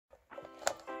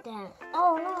There.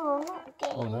 Oh no, I'm not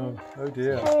getting. Oh no, oh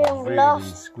dear. Really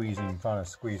Squeezing, trying to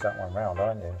squeeze that one round,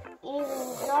 aren't you?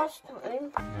 Even last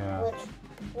time, Yeah. which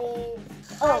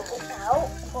we tried this out.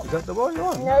 Is that the one you're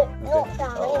on? No, not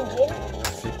down engine.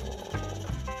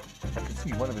 I can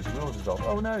see one of his wheels is off.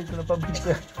 Oh no, he's going to bump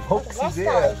into Fox's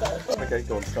ear. Okay,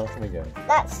 go on, start him again.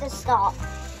 That's the start.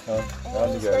 Down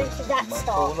you He's go. going to that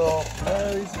start.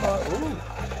 Oh, he's smart. Ooh.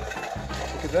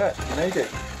 Look at that, you made it.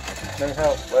 No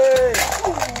help. Way!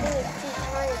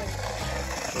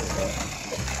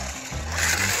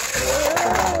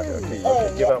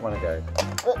 Okay, give that one a go.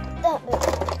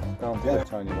 Can't do a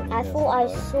tiny one. I thought I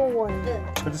saw one.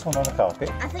 Put this one on the carpet.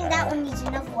 I think that one needs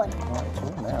another one. Right, it's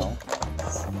all now.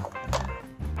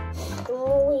 The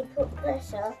more we put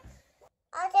pressure,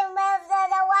 I can move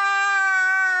the wow!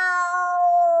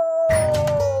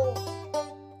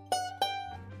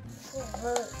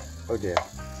 Oh dear.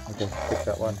 Okay, pick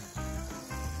that one.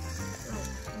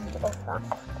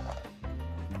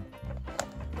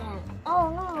 Oh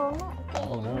no, I'm not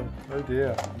getting. Oh no. Oh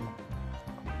dear.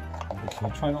 Okay,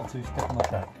 try not to step on the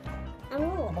track. I'm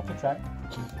not. Not the track.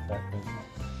 Choose the track, please.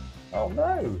 Oh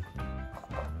no!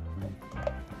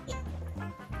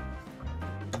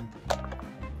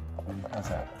 How's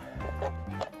that?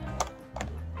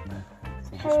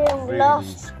 So really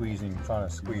squeezing, trying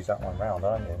to squeeze that one round,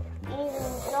 aren't you?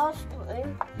 Even last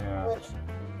time, Yeah. which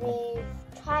we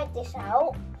tried this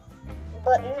out,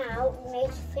 but now we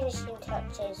need finishing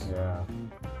touches. Yeah.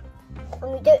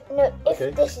 And we don't know if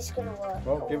Okay. this is going to work.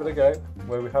 Well, give it a go.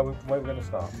 Where are we going to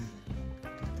start?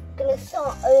 We're going to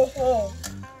start over here,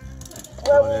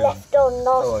 where we left on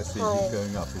last Oh, I see. time. He's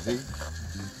going up, is he?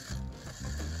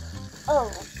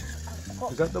 Oh,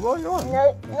 Is that the one you're on?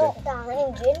 no, not down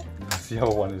engine. It's the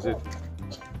other one, is it?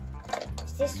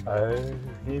 It's this one. Oh,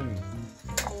 him.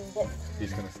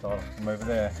 He's going to start from over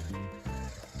there.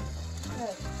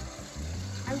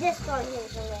 I'm just starting here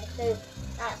from there, so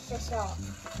that's the start.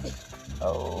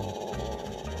 Oh.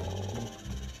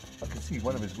 I can see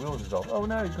one of his wheels is off. Oh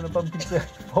no, he's going to bump into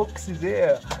Fox's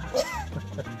ear.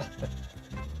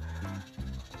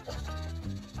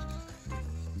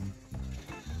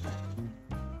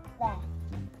 There.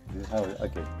 Oh,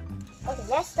 okay. Okay,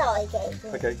 let's start again.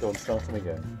 Okay, go on, start him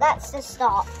again. That's the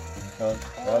start. Go on, And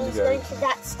then down you he's go. going to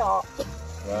that start.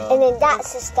 Wow. And then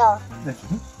that's the start.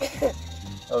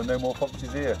 Oh, no more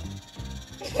Fox's ear.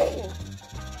 He's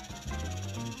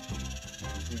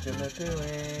gonna do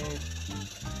it.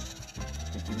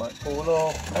 Think he might fall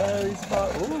off. Oh, he's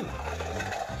smart. Ooh.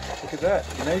 Look at that.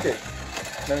 He made it.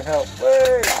 No help.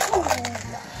 Way!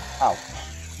 Ow.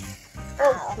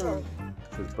 Oh.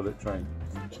 Says bullet train.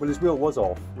 Well, his wheel was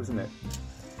off, wasn't it?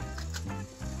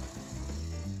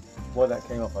 Why that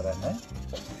came off, I don't know.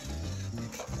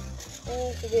 We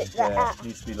need to do it like Yeah, that. it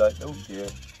needs to be like, oh dear.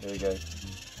 There we go.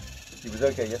 He was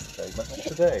okay yesterday, but not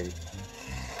today.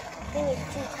 I think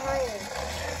it's too tired.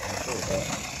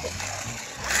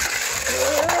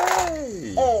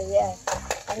 Hey! Oh yeah.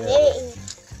 And Yeah. there you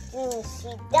can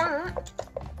see that.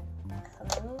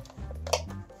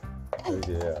 Oh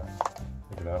dear.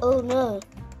 Look at that. Oh no.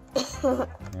 Yeah,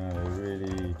 they're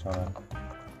really trying to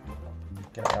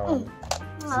get that one.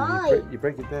 Right. See, you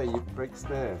break it there, it breaks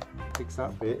there. Fix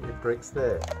that bit, it breaks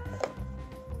there.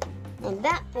 And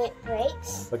that bit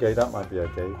breaks. Okay, that might be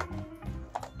okay.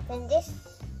 Then this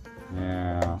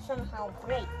Yeah. somehow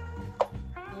breaks.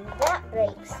 And that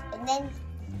breaks. And then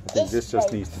I think this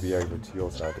just needs to be over to your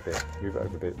side a bit. Move it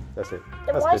over a bit. That's it.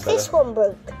 Then That's why is this one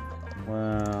broke?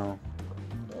 Well,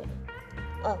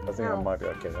 Oh, I think that might be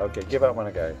okay. Okay, give that one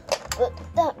a go. But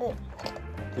that bit.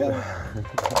 Yeah.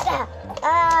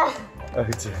 Oh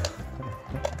dear.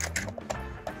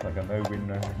 It's like a no-win,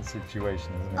 no-win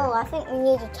situation, isn't it? Oh, I think we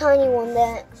need a tiny one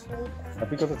there actually.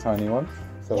 Have we got a tiny one?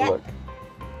 Let's have a look.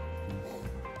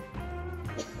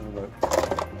 Have a look.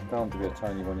 Bound to be a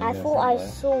tiny one in I there thought I somewhere.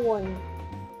 saw one.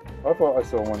 I thought I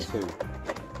saw one too.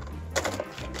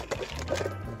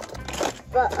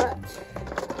 But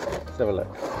Let's have a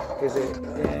look. Is it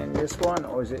in this one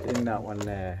or is it in that one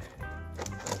there?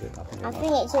 Is it nothing in I that?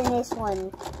 think it's in this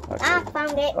one. Okay. I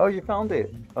found it. Oh, you found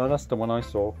it? Oh, that's the one I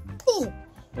saw.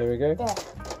 There we go. There.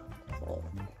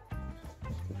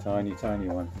 The tiny, tiny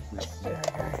one. There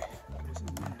we go.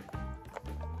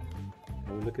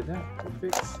 Oh, look at that.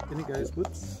 Good fix. In it goes.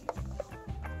 Whoops.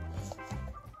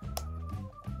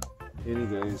 In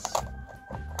he goes.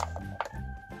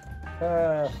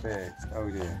 Perfect. Oh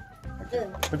dear. Okay.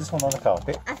 Put this one on the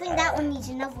carpet. I think that one needs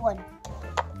another one.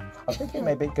 I think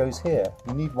maybe it goes here.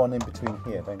 You need one in between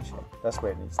here, don't you? That's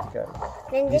where it needs to go.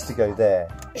 Then It needs to go there.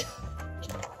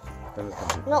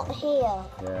 not here.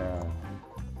 Yeah.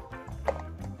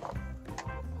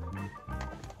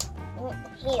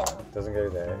 here. Doesn't go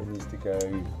there. It needs to go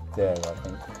there, I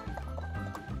think.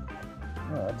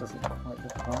 No, that doesn't quite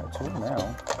look right at all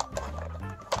now.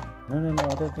 No,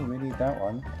 I don't think we need that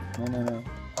one. No.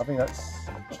 I think that's...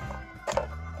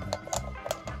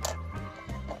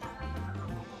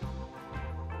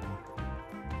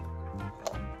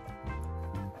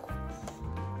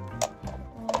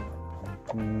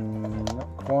 not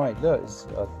quite. Look,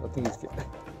 I think it's getting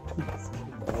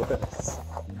worse.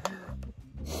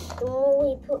 The more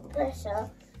we put pressure,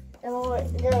 the more it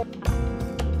goes.